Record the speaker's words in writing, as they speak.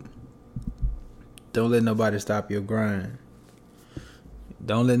Don't let nobody stop your grind.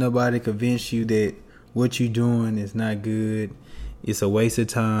 Don't let nobody convince you that what you're doing is not good. It's a waste of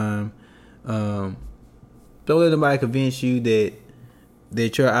time. Don't let nobody convince you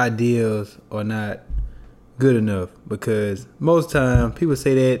that your ideas are not good enough, because most time people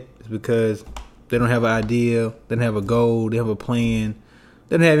say that is because they don't have an idea, they don't have a goal, they have a plan,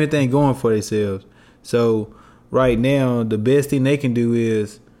 they don't have anything going for themselves. So right now, the best thing they can do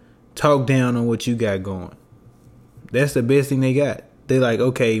is talk down on what you got going. That's the best thing they got. They're like,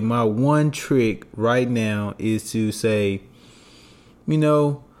 okay, my one trick right now is to say, I'm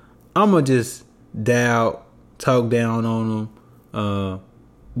going to just talk down on them,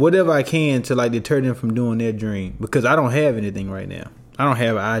 whatever I can to like deter them from doing their dream, because I don't have anything right now. I don't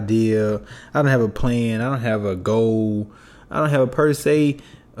have an idea. I don't have a plan. I don't have a goal. I don't have a per se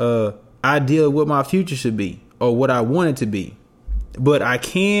idea of what my future should be or what I want it to be. But I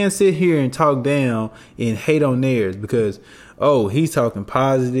can sit here and talk down and hate on theirs because, oh, he's talking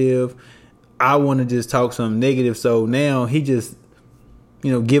positive. I want to just talk something negative. So now he just,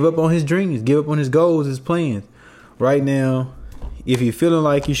 give up on his dreams, give up on his goals, his plans. Right now, if you're feeling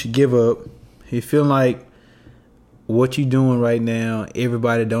like you should give up, if you're feeling like what you're doing right now,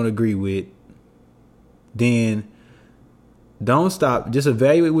 everybody don't agree with, then don't stop. Just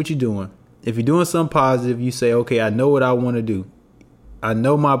evaluate what you're doing. If you're doing something positive, you say, okay, I know what I want to do. I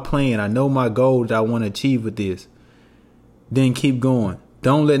know my plan. I know my goal that I want to achieve with this. Then keep going.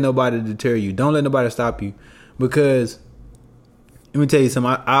 Don't let nobody deter you. Don't let nobody stop you. Because let me tell you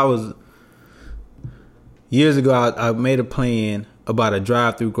something. Years ago, I made a plan about a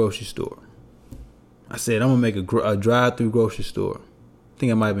drive-through grocery store. I said, I'm going to make a drive-through grocery store. I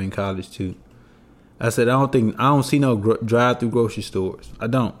think I might have been in college too. I said, I don't see no drive-through grocery stores. I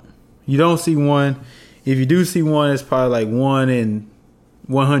don't. You don't see one. If you do see one, it's probably like one in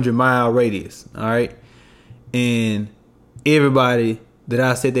 100-mile radius. All right. And everybody that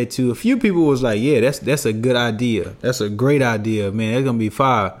I said that to, a few people was like, yeah, that's a good idea. That's a great idea, man. That's going to be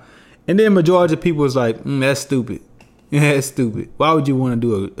fire. And then majority of people was like, that's stupid. Yeah, that's stupid. Why would you want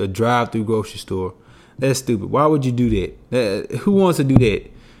to do a drive-through grocery store? That's stupid. Why would you do that? Who wants to do that?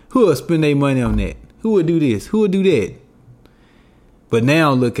 Who will spend their money on that? Who would do this? Who would do that? But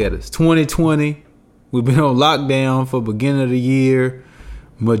now look at us. 2020. We've been on lockdown for beginning of the year,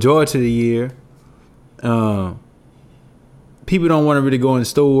 majority of the year. People don't want to really go in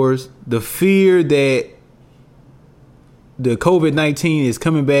stores. The fear that the COVID-19 is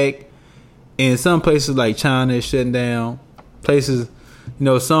coming back, and some places like China is shutting down. Places,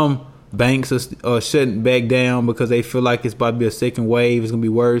 some banks are shutting back down because they feel like it's about to be a second wave. It's going to be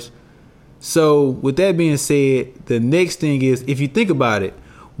worse. So with that being said, the next thing is, if you think about it,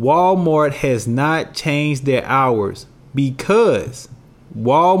 Walmart has not changed their hours because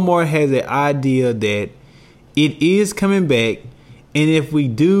Walmart has an idea that it is coming back. And if we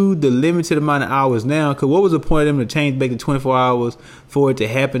do the limited amount of hours now, because what was the point of them to change back to 24 hours for it to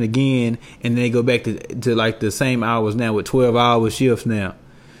happen again, and then they go back to like the same hours now with 12-hour shifts now?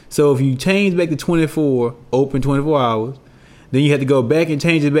 So if you change back to 24, open 24 hours, then you have to go back and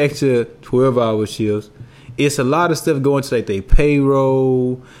change it back to 12-hour shifts. It's a lot of stuff going to like their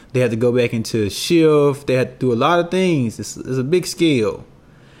payroll. They have to go back into shift. They have to do a lot of things. It's a big scale.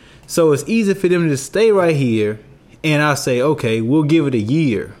 So it's easy for them to just stay right here. And I say, okay, we'll give it a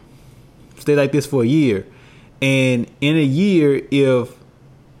year. Stay like this for a year. And in a year, if,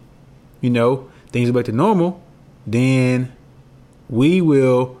 things are back to normal, then we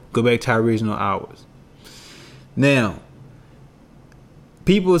will go back to our original hours. Now,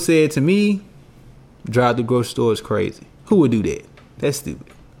 people said to me, drive the grocery store is crazy. Who would do that? That's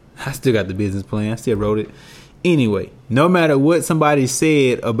stupid. I still got the business plan. I still wrote it. Anyway, no matter what somebody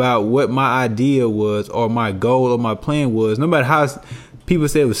said about what my idea was or my goal or my plan was, no matter how people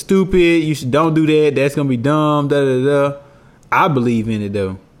said it was stupid, don't do that, that's going to be dumb, I believe in it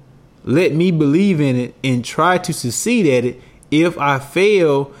though. Let me believe in it and try to succeed at it. If I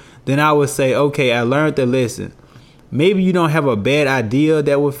fail, then I would say, okay, I learned the lesson. Maybe you don't have a bad idea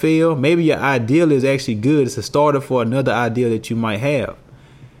that will fail. Maybe your idea is actually good. It's a starter for another idea that you might have.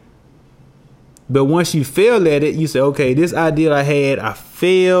 But once you fail at it, you say, okay, this idea I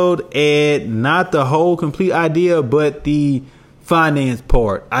failed at not the whole complete idea, but the finance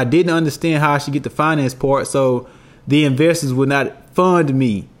part. I didn't understand how I should get the finance part, so the investors would not fund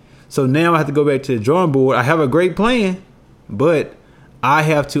me. So now I have to go back to the drawing board. I have a great plan, but I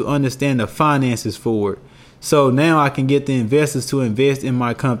have to understand the finances for it. So now I can get the investors to invest in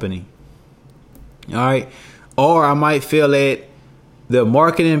my company. All right. Or I might fail at the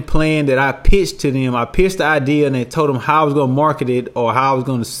marketing plan that I pitched to them, I pitched the idea and I told them how I was going to market it or how I was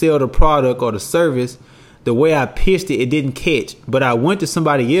going to sell the product or the service. The way I pitched it, it didn't catch. But I went to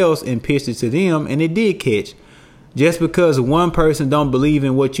somebody else and pitched it to them and it did catch. Just because one person don't believe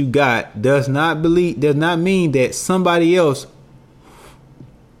in what you got does not mean that somebody else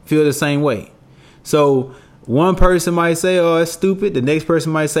feel the same way. So one person might say, oh, it's stupid. The next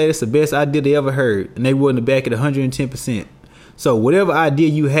person might say it's the best idea they ever heard. And they wouldn't back it 110%. So whatever idea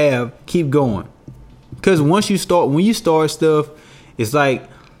you have, keep going. Because when you start stuff, it's like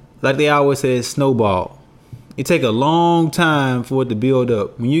they always say, snowball. It take a long time for it to build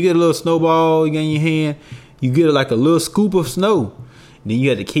up. When you get a little snowball in your hand, you get like a little scoop of snow. Then you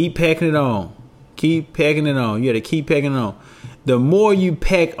have to keep packing it on. Keep packing it on. You have to keep packing it on. The more you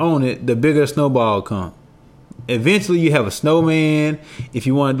pack on it, the bigger the snowball comes. Eventually you have a snowman. If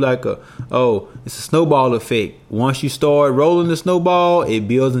you want like it's a snowball effect. Once you start rolling the snowball, it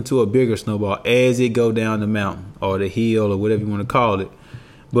builds into a bigger snowball as it go down the mountain or the hill or whatever you want to call it.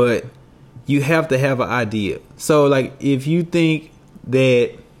 But you have to have an idea. So like if you think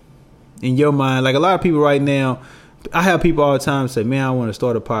that in your mind, like a lot of people right now, I have people all the time say, man, I want to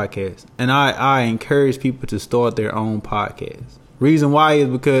start a podcast. And I encourage people to start their own podcast. Reason why is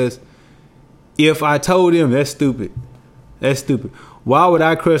because if I told them that's stupid. Why would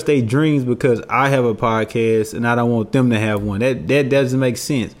I crush their dreams because I have a podcast and I don't want them to have one? That doesn't make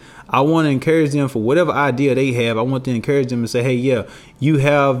sense. I want to encourage them for whatever idea they have. I want to encourage them and say, hey, yeah, you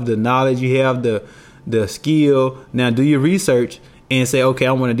have the knowledge, you have the skill. Now do your research and say, okay,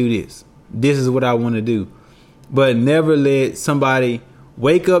 I want to do this. This is what I want to do. But never let somebody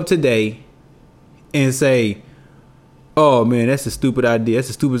wake up today and say, oh, man, that's a stupid idea. That's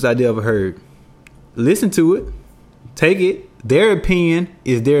the stupidest idea I've ever heard. Listen to it. Take it. Their opinion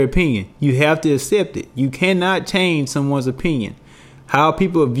is their opinion. You have to accept it. You cannot change someone's opinion. How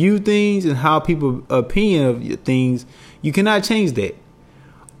people view things and how people opinion of things, you cannot change that.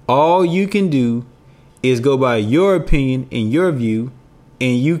 All you can do is go by your opinion and your view,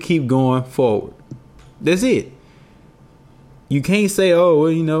 and you keep going forward. That's it. You can't say, oh,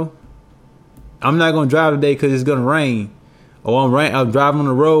 well, I'm not going to drive today because it's going to rain. Or I'm driving on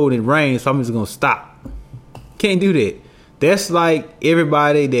the road and it rains, so I'm just going to stop. Can't do that. That's like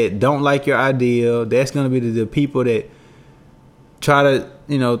everybody that don't like your idea. That's going to be the people that try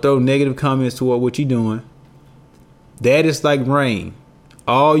to, throw negative comments toward what you're doing. That is like rain.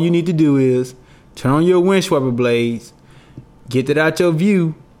 All you need to do is turn on your windshield blades, get that out your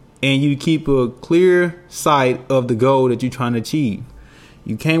view, and you keep a clear sight of the goal that you're trying to achieve.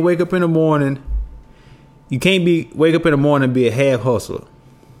 You can't wake up in the morning. You can't wake up in the morning and be a half hustler.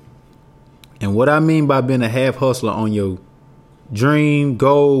 And what I mean by being a half hustler on your dream,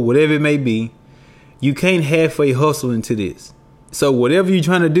 goal, whatever it may be, you can't halfway hustle into this. So whatever you're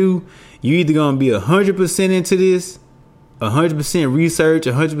trying to do, you're either going to be 100% into this, 100% research,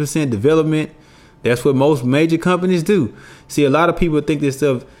 100% development. That's what most major companies do. See, a lot of people think this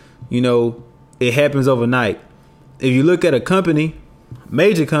stuff, it happens overnight. If you look at a company,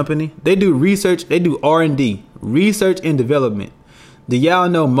 major company, they do research, they do R&D, research and development. Do y'all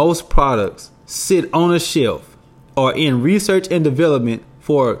know most products sit on a shelf or in research and development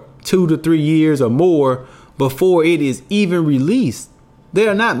for 2 to 3 years or more before it is even released? They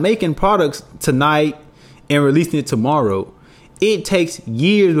are not making products tonight and releasing it tomorrow. It takes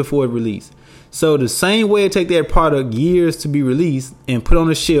years before it released. So the same way it take that product years to be released and put on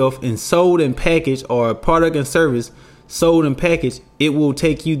a shelf and sold and packaged, or a product and service sold and packaged, it will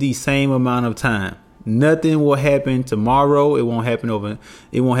take you the same amount of time. Nothing will happen tomorrow. It won't happen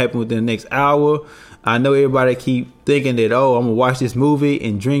within the next hour. I know everybody keep thinking that, oh, I'm gonna watch this movie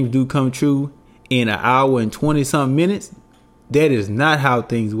and dreams do come true in an hour and 20 something minutes. That is not how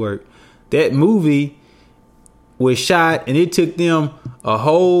things work. That movie was shot and it took them a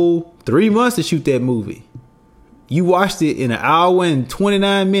whole 3 months to shoot that movie. You watched it in an hour and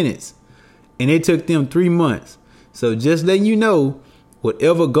 29 minutes and it took them 3 months. So just letting you know,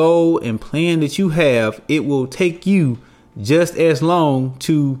 whatever goal and plan that you have, it will take you just as long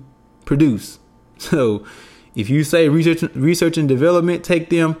to produce. So if you say research and development take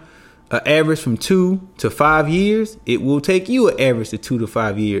them an average from 2 to 5 years, it will take you an average to 2 to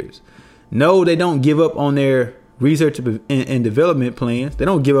 5 years. No, they don't give up on their research and development plans. They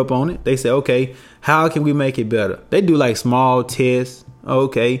don't give up on it. They say, okay, how can we make it better? They do like small tests.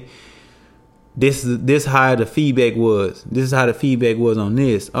 Okay, this is how the feedback was. This is how the feedback was on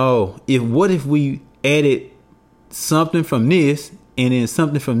this. Oh, what if we added something from this and then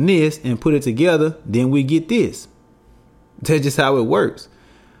something from this and put it together, then we get this. That's just how it works.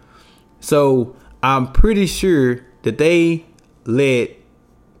 So I'm pretty sure that they let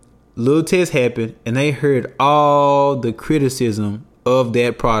little test happen, and they heard all the criticism of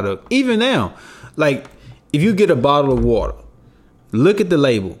that product. Even now, like if you get a bottle of water, look at the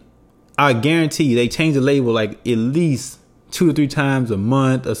label. I guarantee you they change the label like at least 2 or 3 times a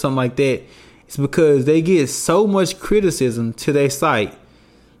month or something like that. It's because they get so much criticism to their site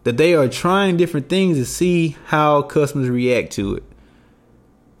that they are trying different things to see how customers react to it.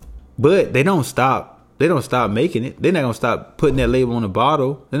 But they don't stop. They don't stop making it. They're not going to stop putting that label on the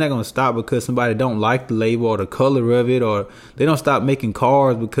bottle. They're not going to stop because somebody don't like the label or the color of it, or they don't stop making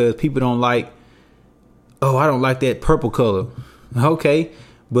cars because people don't like, oh, I don't like that purple color. Okay.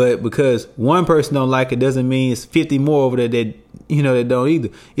 But because one person don't like it doesn't mean it's 50 more over there that, that don't either.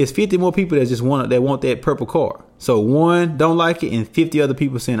 It's 50 more people that just want that purple car. So one don't like it and 50 other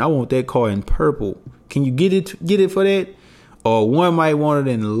people saying, I want that car in purple. Can you get it for that? Or one might want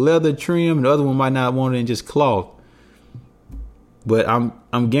it in leather trim and the other one might not want it in just cloth. But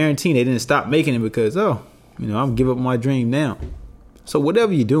I'm guaranteeing they didn't stop making it because, I'm giving up my dream now. So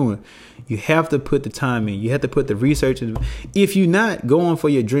whatever you're doing, you have to put the time in. You have to put the research in. If you're not going for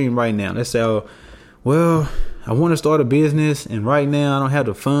your dream right now, let's say, I want to start a business and right now I don't have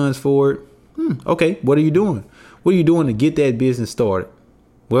the funds for it. Okay, what are you doing? What are you doing to get that business started?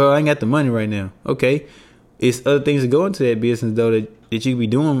 Well, I ain't got the money right now. Okay, it's other things that go into that business though that you can be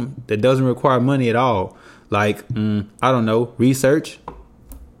doing that doesn't require money at all. Like, I don't know, research.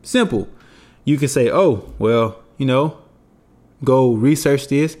 Simple. You can say, go research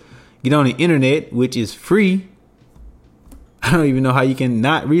this. Get on the internet, which is free. I don't even know how you can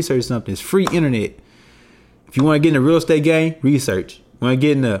not research something. It's free internet. If you want to get in the real estate game, research. You want to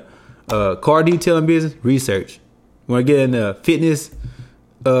get in the car detailing business, research. You want to get in the fitness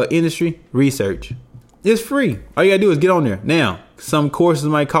industry, research. It's free. All you got to do is get on there. Now, some courses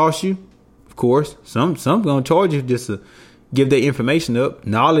might cost you. Of course, some going to charge you just to give that information up.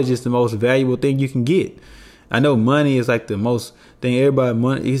 Knowledge is the most valuable thing you can get. I know money is like the most thing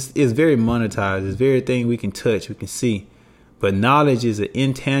money is very monetized. It's very thing we can touch, we can see. But knowledge is an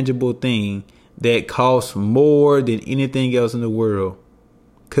intangible thing that costs more than anything else in the world.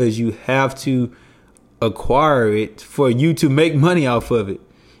 Because you have to acquire it for you to make money off of it.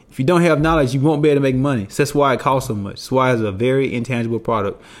 If you don't have knowledge, you won't be able to make money. So that's why it costs so much. That's why it's a very intangible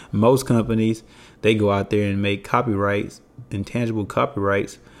product. Most companies, they go out there and make copyrights, intangible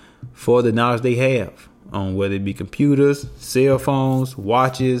copyrights for the knowledge they have. On whether it be computers, cell phones,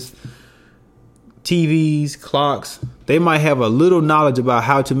 watches, TVs, clocks. They might have a little knowledge about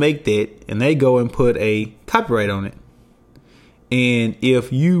how to make that, and they go and put a copyright on it. And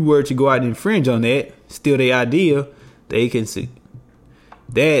if you were to go out and infringe on that, steal their idea, they can see.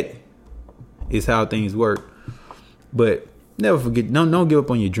 That is how things work. But never forget, don't give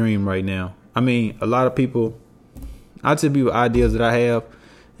up on your dream right now. I mean, a lot of people, I tell people ideas that I have,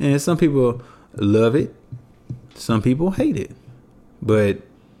 and some people love it. Some people hate it. But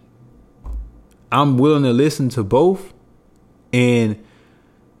I'm willing to listen to both and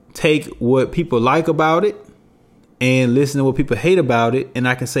take what people like about it and listen to what people hate about it. And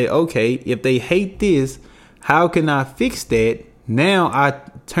I can say, okay, if they hate this, how can I fix that? Now I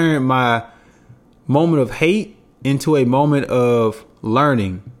turn my moment of hate into a moment of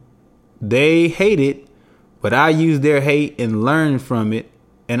learning. They hate it, but I use their hate and learn from it.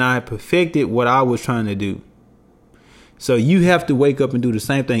 And I perfected what I was trying to do. So you have to wake up and do the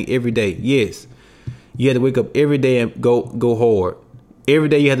same thing every day. Yes, you have to wake up every day and go hard. Every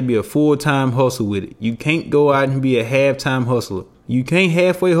day you have to be a full-time hustle with it. You can't go out and be a half-time hustler. You can't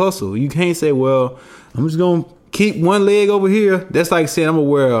halfway hustle. You can't say, well, I'm just going to keep one leg over here. That's like saying I'm going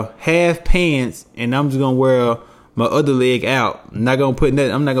to wear half pants and I'm just going to wear my other leg out. I'm not going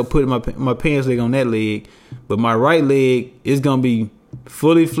to put my pants leg on that leg, but my right leg is going to be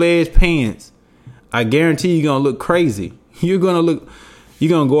fully fledged pants. I guarantee you're going to look crazy. You're going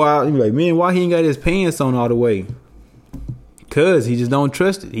to go out and be like, man, why he ain't got his pants on all the way? Because he just don't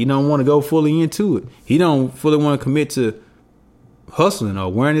trust it. He don't want to go fully into it. He don't fully want to commit to hustling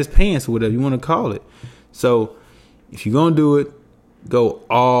or wearing his pants or whatever you want to call it. So if you're going to do it, go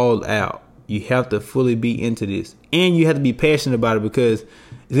all out. You have to fully be into this. And you have to be passionate about it because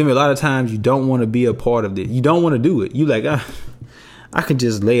there's going to be a lot of times you don't want to be a part of this. You don't want to do it. You like, I can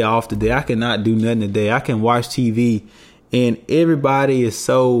just lay off today. I cannot do nothing today. I can watch TV. And everybody is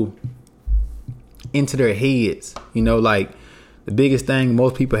so into their heads. Like the biggest thing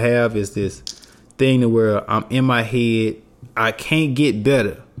most people have is this thing to where I'm in my head. I can't get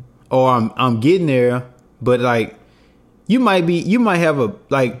better. Or I'm getting there. But like you might have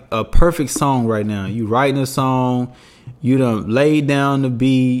a perfect song right now. You writing a song. You done laid down the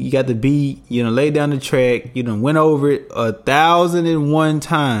beat. You got the beat. You done laid down the track. You done went over it 1,001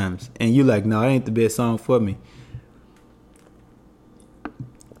 times. And you like, no, that ain't the best song for me.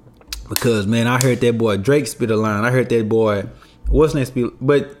 Because, man, I heard that boy Drake spit a line. I heard that boy, what's next?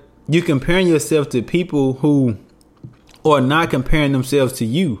 But you comparing yourself to people who are not comparing themselves to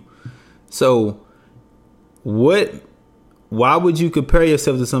you. So why would you compare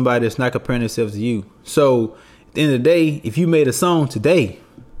yourself to somebody that's not comparing themselves to you? So at the end of the day, if you made a song today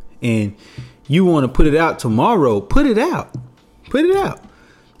and you want to put it out tomorrow, put it out. Put it out.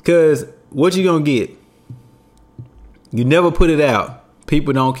 Because what you going to get? You never put it out.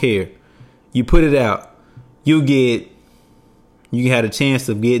 People don't care. You put it out. You had a chance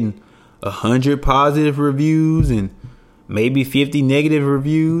of getting 100 positive reviews and maybe 50 negative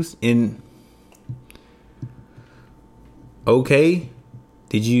reviews. And okay,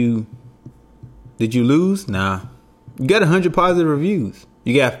 did you lose? Nah. You got 100 positive reviews.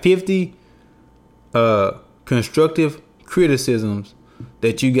 You got 50 constructive criticisms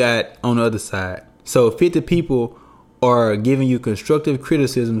that you got on the other side. So 50 people are giving you constructive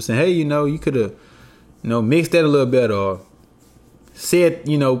criticism, saying, hey, you could have, mixed that a little better, or said,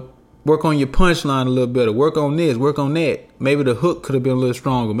 work on your punchline a little better, work on this, work on that. Maybe the hook could have been a little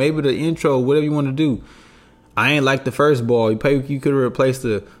stronger. Maybe the intro, whatever you want to do. I ain't like the first ball. You could have replaced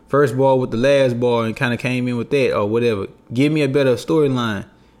the first ball with the last ball and kind of came in with that or whatever. Give me a better storyline.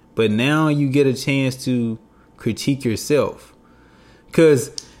 But now you get a chance to critique yourself.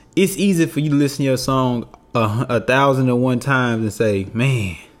 Because it's easy for you to listen to your song 1,001 times and say,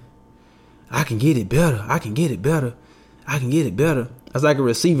 man, I can get it better. I can get it better. I can get it better. That's like a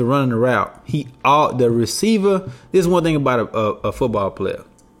receiver running a route. The receiver, this is one thing about a football player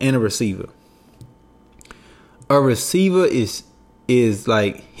and a receiver. A receiver is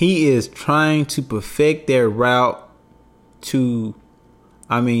like, he is trying to perfect their route to,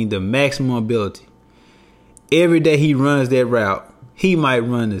 the maximum ability. Every day he runs that route. He might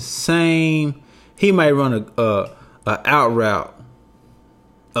run the same. He might run a out route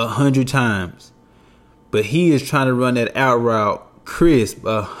 100 times, but he is trying to run that out route crisp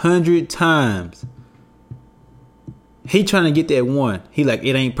 100 times. He trying to get that one. He like,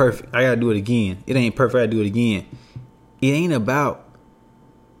 it ain't perfect. I gotta do it again. It ain't perfect. I gotta do it again. It ain't about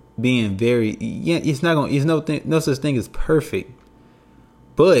being it's not gonna. It's no such thing as perfect,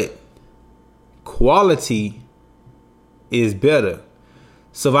 but quality is better.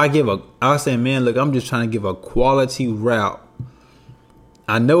 So if I say, man, look, I'm just trying to give a quality route.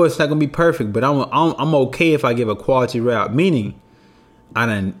 I know it's not gonna be perfect, but I'm okay if I give a quality route. Meaning,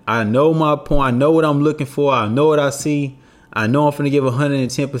 I know my point. I know what I'm looking for. I know what I see. I know I'm finna give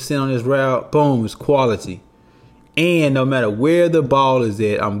 110% on this route. Boom, it's quality. And no matter where the ball is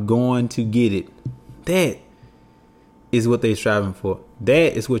at, I'm going to get it. That is what they're striving for.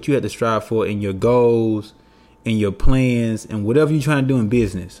 That is what you have to strive for in your goals, in your plans, and whatever you're trying to do in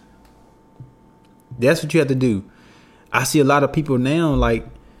business. That's what you have to do. I see a lot of people now, like,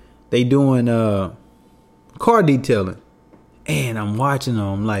 they doing car detailing, and I'm watching them.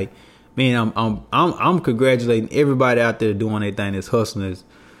 I'm like, man, I'm congratulating everybody out there doing their thing, that's hustlers,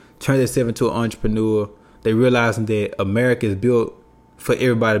 turn themselves into an entrepreneur. They realizing that America is built for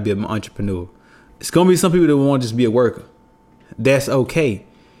everybody to be an entrepreneur. It's gonna be some people that want to just be a worker. That's okay.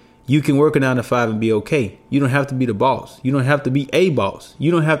 You can work a 9 to 5 and be okay. You don't have to be the boss. You don't have to be a boss.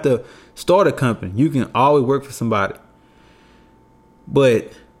 You don't have to start a company. You can always work for somebody.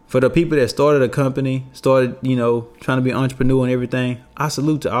 But for the people that started a company, trying to be an entrepreneur and everything, I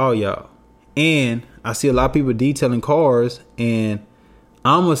salute to all y'all. And I see a lot of people detailing cars, and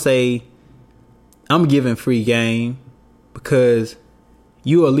I'm going to say I'm giving free game because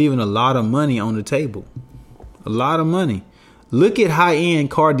you are leaving a lot of money on the table. A lot of money. Look at high-end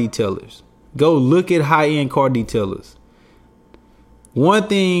car detailers. Go look at high-end car detailers. One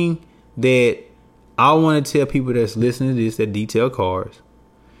thing that I want to tell people that's listening to this that detail cars,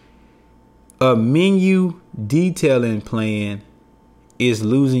 a menu detailing plan is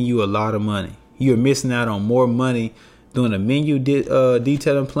losing you a lot of money. You're missing out on more money doing a menu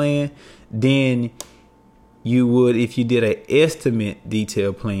detailing plan than you would if you did an estimate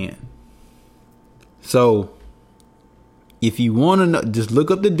detail plan. So if you want to know, just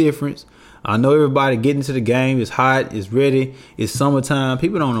look up the difference. I know everybody getting into the game. It's hot. It's ready. It's summertime.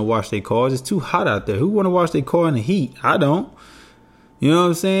 People don't want to wash their cars. It's too hot out there. Who want to wash their car in the heat? I don't. You know what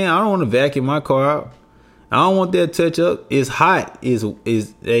I'm saying? I don't want to vacuum my car out. I don't want that touch up. It's hot.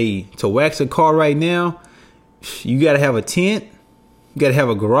 To wax a car right now, you got to have a tent. You got to have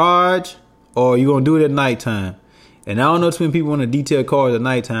a garage, or you're going to do it at nighttime. And I don't know too many people want to detail cars at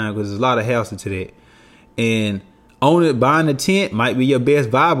nighttime because there's a lot of hassle to that. And Buying a tent might be your best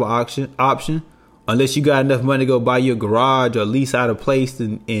viable option, unless you got enough money to go buy your garage or lease out a place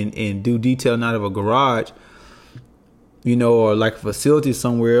and do detailing out of a garage, or like a facility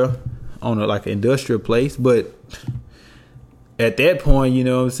somewhere on like an industrial place. But at that point, you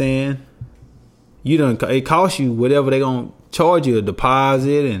know what I'm saying, it costs you whatever they gonna charge you, a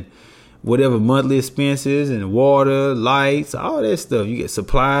deposit and whatever monthly expenses and water, lights, all that stuff. You get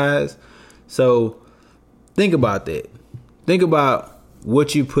supplies. So think about that. Think about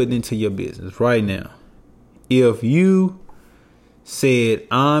what you putting into your business right now. If you said,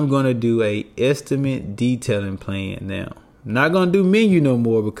 I'm going to do a estimate detailing plan now, I'm not going to do menu no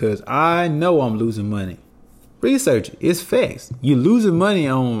more because I know I'm losing money. Research it. It's facts. You're losing money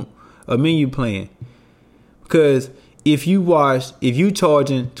on a menu plan because if you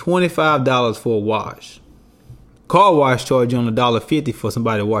charging $25 for a wash, car wash charge you on $1.50 for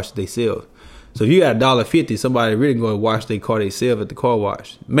somebody to wash themselves. So if you got $1.50, somebody really going to wash their car themselves at the car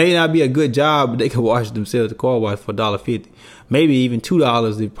wash. May not be a good job, but they can wash themselves at the car wash for $1.50. Maybe even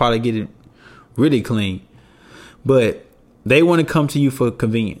 $2. They probably get it really clean. But they want to come to you for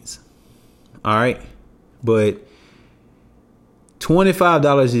convenience. All right. But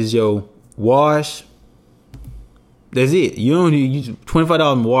 $25 is your wash. That's it. You don't need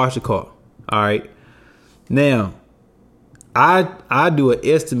 $25 to wash the car. All right. Now, I do an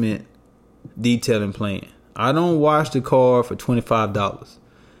estimate detailing plan. I don't wash the car for $25.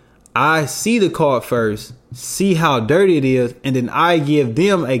 I see the car first, see how dirty it is, and then I give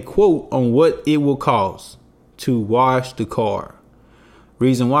them a quote on what it will cost to wash the car.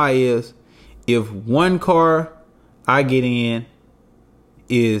 Reason why is if one car I get in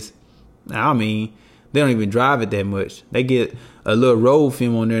is, they don't even drive it that much. They get a little road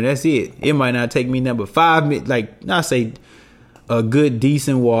film on there and that's it. It might not take me number 5 minutes, like I say a good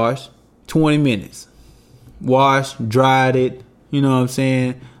decent wash, 20 minutes. Wash, dried it, you know what I'm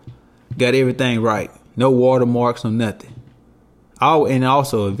saying? Got everything right. No watermarks, no nothing. And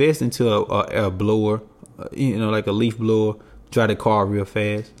also invest into a blower, like a leaf blower. Dry the car real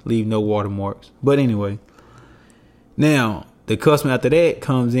fast. Leave no watermarks. But anyway, now the customer after that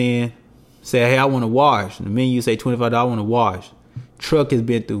comes in, say, hey, I want to wash. The menu say $25, I want to wash. Truck has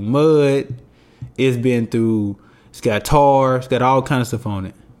been through mud. It's got tar. It's got all kinds of stuff on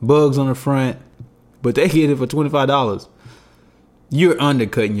it. Bugs on the front. But they get it for $25. You're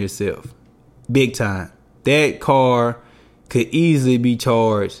undercutting yourself. Big time. That car could easily be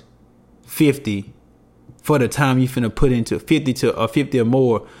charged $50 for the time you finna put into $50 or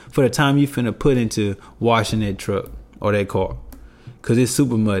more for the time you finna put into washing that truck or that car. Cause it's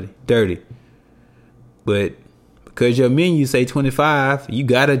super muddy, dirty. But because your menu say $25, you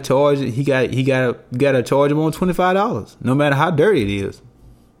gotta charge it. You gotta charge him on $25, no matter how dirty it is.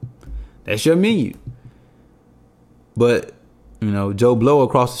 That's your menu. But Joe Blow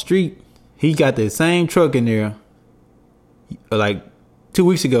across the street, he got that same truck in there. Like 2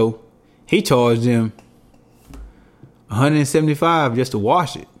 weeks ago, he charged him $175 just to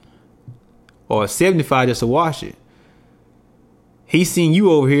wash it, or $75 just to wash it. He seen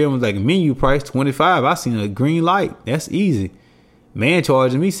you over here and was like, menu price $25. I seen a green light. That's easy. Man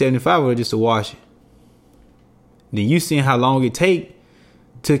charging me $75 just to wash it. Then you seen how long it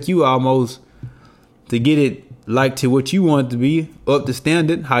took you almost to get it like to what you want it to be, up to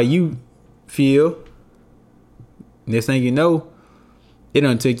standard, how you feel. Next thing you know, it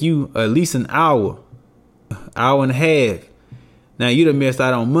done took you at least an hour and a half. Now you done missed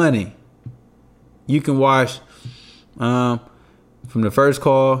out on money. You can wash from the first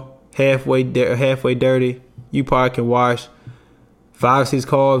car halfway dirty. You probably can wash 5-6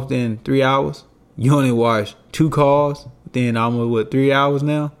 cars within 3 hours. You only wash 2 cars within almost 3 hours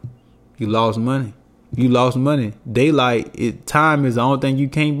now. You lost money. Daylight, time is the only thing you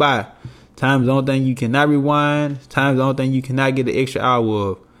can't buy. Time is the only thing you cannot rewind. Time is the only thing you cannot get an extra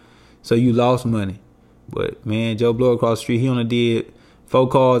hour of. So you lost money. But man, Joe Blow across the street, he only did 4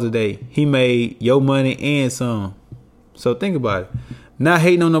 cars a day. He made your money and some. So think about it. Not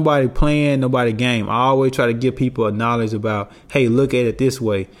hating on nobody playing, nobody game. I always try to give people a knowledge about, hey, look at it this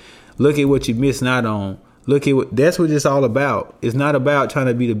way. Look at what you're missing out on. That's what it's all about. It's not about trying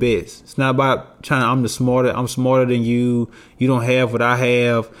to be the best. It's not about I'm smarter than you. You don't have what I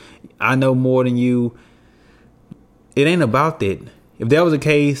have. I know more than you. It ain't about that. If that was the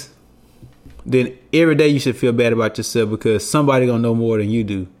case, then every day you should feel bad about yourself because somebody gonna know more than you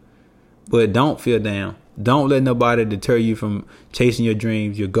do. But don't feel down. Don't let nobody deter you from chasing your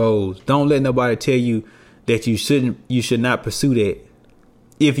dreams, your goals. Don't let nobody tell you that you should not pursue that.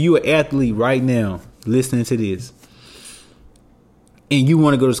 If you're an athlete right now listening to this and you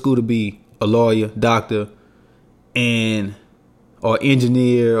want to go to school to be a lawyer, doctor, and or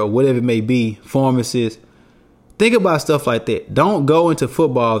engineer or whatever it may be, pharmacist. Think about stuff like that. Don't go into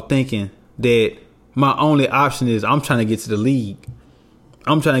football thinking that my only option is I'm trying to get to the league.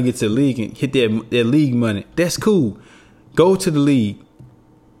 I'm trying to get to the league and hit that league money. That's cool. Go to the league.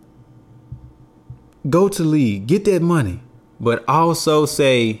 Go to the league. Get that money. But also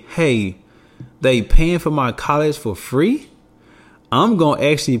say, hey, they paying for my college for free? I'm going to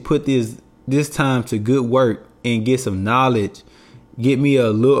actually put this time to good work and get some knowledge. Get me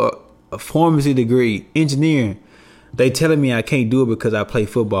a pharmacy degree, engineering. They telling me I can't do it because I play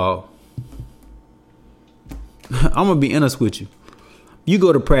football. I'm going to be honest with you. You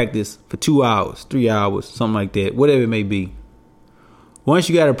go to practice for 2 hours, 3 hours, something like that, whatever it may be. Once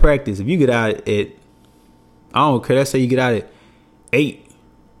you got to practice, if you get out at, I don't care, let's say you get out at 8,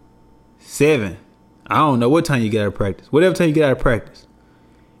 7, I don't know what time you get out of practice. Whatever time you get out of practice,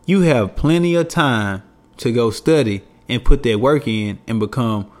 you have plenty of time to go study and put that work in and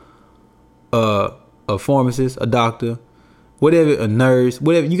become a pharmacist, a doctor, whatever, a nurse,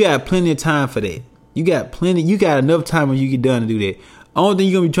 whatever. You got plenty of time for that. You got enough time when you get done to do that. Only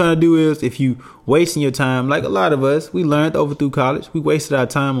thing you're going to be trying to do is, if you wasting your time, like a lot of us, we learned over through college, we wasted our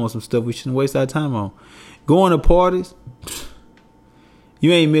time on some stuff we shouldn't waste our time on. Going to parties,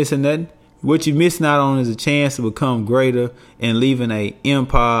 you ain't missing nothing. What you're missing out on is a chance to become greater and leaving a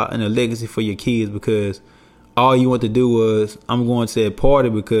empire and a legacy for your kids, because all you want to do was, I'm going to that party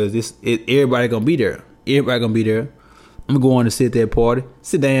because everybody going to be there. Everybody going to be there. I'm going to sit at that party,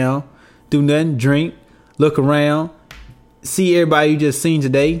 sit down, do nothing, drink, look around, see everybody you just seen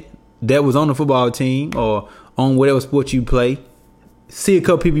today that was on the football team or on whatever sport you play. See a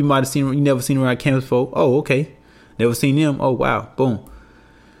couple people you might have seen, you never seen around campus before. Oh, okay. Never seen them. Oh, wow. Boom.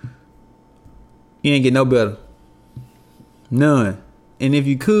 You ain't get no better. None. And if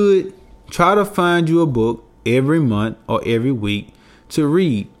you could, try to find you a book every month or every week to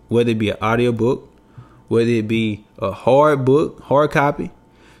read, whether it be an audio book, whether it be a hard book, hard copy.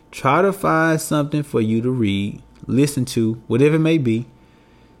 Try to find something for you to read, listen to, whatever it may be,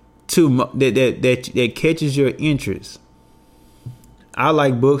 that catches your interest. I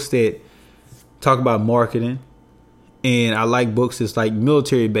like books that talk about marketing, and I like books that's like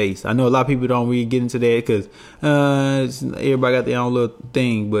military based. I know a lot of people don't really get into that because everybody got their own little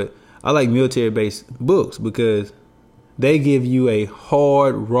thing, but I like military based books because they give you a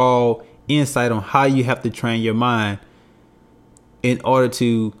hard, raw insight on how you have to train your mind in order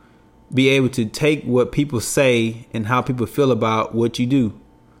to be able to take what people say and how people feel about what you do,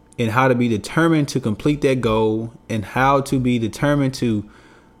 and how to be determined to complete that goal, and how to be determined to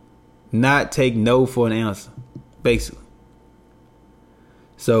not take no for an answer, basically.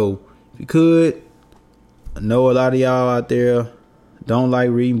 So if you could, I know a lot of y'all out there don't like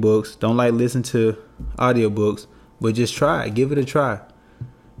reading books, don't like listening to audiobooks, but just try it. Give it a try.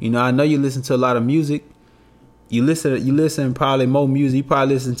 You know, I know you listen to a lot of music. You listen probably more music. You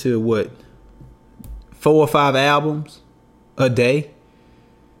probably listen to what, 4 or 5 albums a day.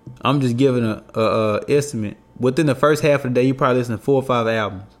 I'm just giving a estimate. Within the first half of the day, you probably listen to 4 or 5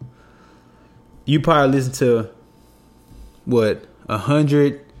 albums. You probably listen to what,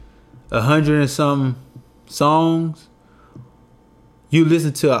 100 and some songs. You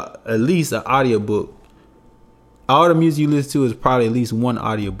listen to at least an audiobook. All the music you listen to is probably at least one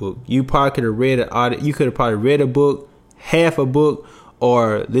audiobook. You probably could have probably read a book, half a book,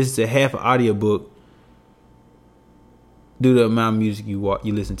 or listen to half an audiobook due to the amount of music you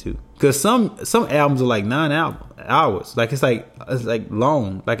listen to. Because some albums are like 9 hours. Like it's like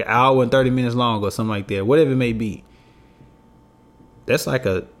long, like an hour and 30 minutes long or something like that. Whatever it may be. That's like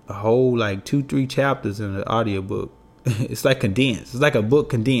a whole like 2-3 chapters in an audiobook. It's like condensed. It's like a book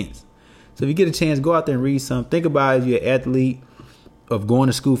condensed. So if you get a chance, go out there and read something. Think about it if you're an athlete of going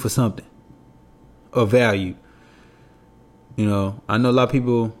to school for something of value. You know, I know a lot of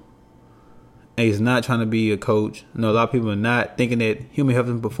people is not trying to be a coach. I know a lot of people are not thinking that human health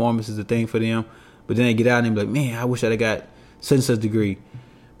and performance is a thing for them. But then they get out and be like, man, I wish I'd have got such and such degree.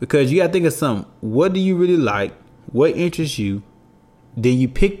 Because you got to think of something. What do you really like? What interests you? Then you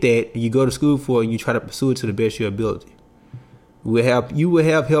pick that and you go to school for it and you try to pursue it to the best of your ability. You will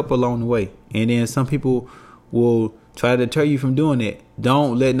have help along the way. And then some people will try to deter you from doing that.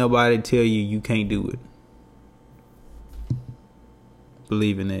 Don't let nobody tell you can't do it.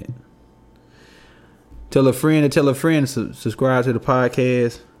 Believe in that. Tell a friend to tell a friend to subscribe to the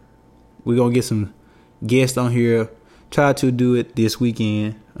podcast. We're going to get some guests on here. Try to do it this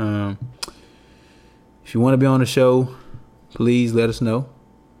weekend. If you want to be on the show, please let us know.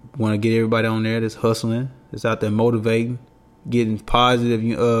 We want to get everybody on there that's hustling, that's out there motivating, getting positive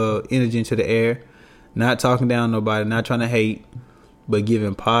energy into the air. not talking down on nobody, not trying to hate, but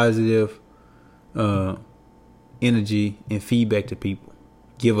giving positive energy and feedback to people.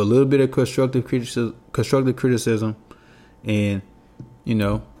 Give a little bit of constructive criticism, and you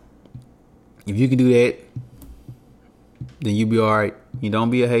know, if you can do that, then you'll be all right. You don't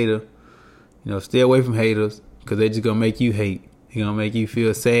be a hater. You know, stay away from haters, because they're just gonna make you hate. They're gonna make you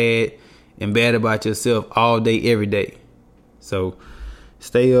feel sad and bad about yourself all day, every day. So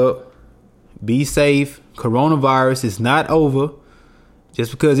stay up, be safe. Coronavirus is not over.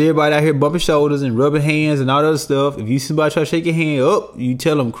 Just because everybody out here bumping shoulders and rubbing hands and all that other stuff, if you see somebody try to shake your hand up, you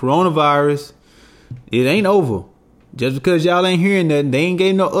tell them coronavirus, it ain't over. Just because y'all ain't hearing nothing, they ain't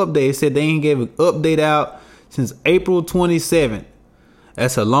gave no update. They said they ain't gave an update out since April 27th.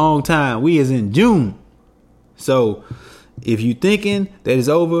 That's a long time. We is in June. So if you thinking that it's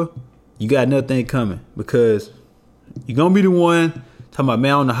over, you got nothing coming, because you're going to be the one talking about,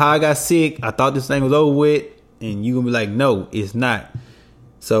 man, I don't know how I got sick. I thought this thing was over with. And you're going to be like, no, it's not.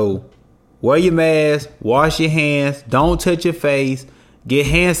 So wear your mask, wash your hands, don't touch your face, get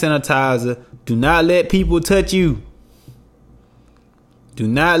hand sanitizer. Do not let people touch you. Do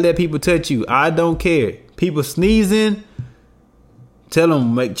not let people touch you. I don't care. People sneezing, tell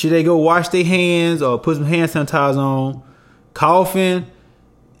them, make sure they go wash their hands or put some hand sanitizer on. Coughing,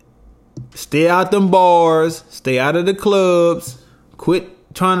 stay out them bars, stay out of the clubs.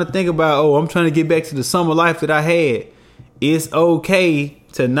 Quit trying to think about, oh, I'm trying to get back to the summer life that I had. It's okay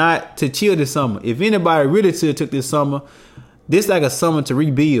to chill this summer. If anybody really took this summer, this like a summer to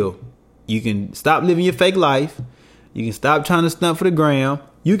rebuild. You can stop living your fake life. You can stop trying to stunt for the gram.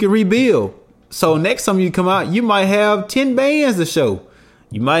 You can rebuild. So next summer you come out, you might have 10 bands to show.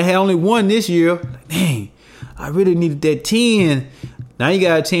 You might have only one this year. Like, dang, I really needed that 10. Now you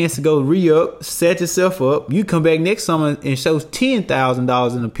got a chance to go re-up, set yourself up. You come back next summer and shows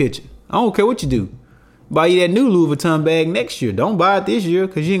 $10,000 in a picture. I don't care what you do. Buy you that new Louis Vuitton bag next year. Don't buy it this year,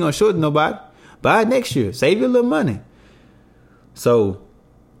 because you ain't going to show it to nobody. Buy it next year. Save your little money. So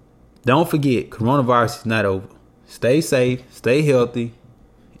don't forget, coronavirus is not over. Stay safe. Stay healthy.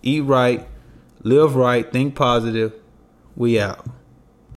 Eat right. Live right. Think positive. We out.